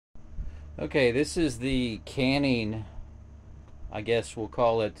Okay, this is the canning, I guess we'll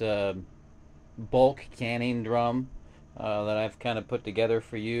call it bulk canning drum that I've kind of put together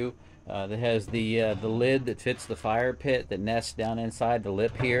for you. That has the lid that fits the fire pit that nests down inside the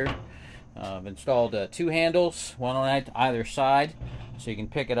lip here. I've installed two handles, one on either side, so you can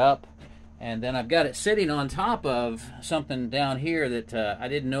pick it up. And then I've got it sitting on top of something down here that I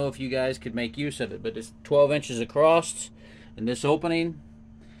didn't know if you guys could make use of it, but it's 12 inches across in this opening.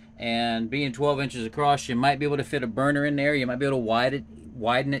 And being 12 inches across, you might be able to fit a burner in there. You might be able to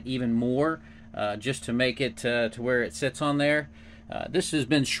widen it even more just to make it to where it sits on there. This has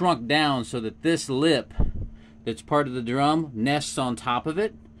been shrunk down so that this lip that's part of the drum nests on top of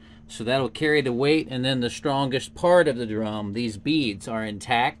it. So that'll carry the weight, and then the strongest part of the drum, these beads, are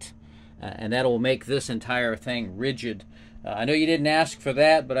intact. And that'll make this entire thing rigid. I know you didn't ask for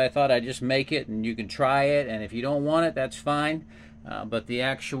that, but I thought I'd just make it and you can try it, and if you don't want it, that's fine. But the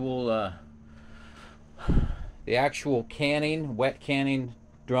actual canning, wet canning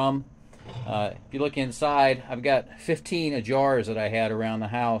drum, if you look inside, I've got 15 jars that I had around the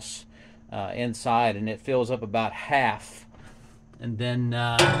house inside, and it fills up about half. And then,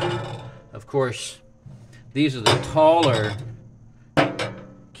 of course, these are the taller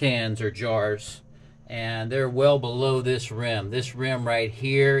cans or jars, and they're well below this rim. This rim right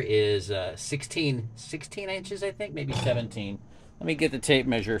here is 16 inches, I think, maybe 17. Let me get the tape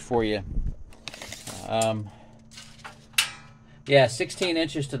measure for you. Yeah, 16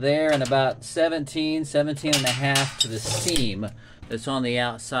 inches to there, and about 17 and a half to the seam that's on the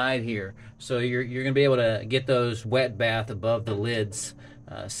outside here. So you're going to be able to get those wet bath above the lids,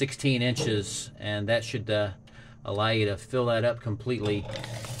 16 inches, and that should allow you to fill that up completely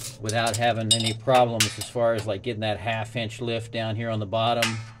without having any problems as far as like getting that half-inch lift down here on the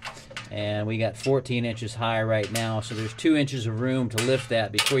bottom. And we got 14 inches high right now, so there's 2 inches of room to lift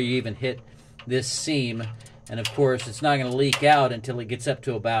that before you even hit this seam. And of course, it's not going to leak out until it gets up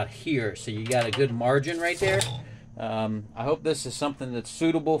to about here, so you got a good margin right there. I hope this is something that's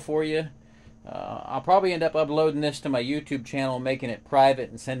suitable for you. I'll probably end up uploading this to my YouTube channel, making it private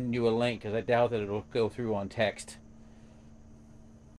and sending you a link, because I doubt that it'll go through on text.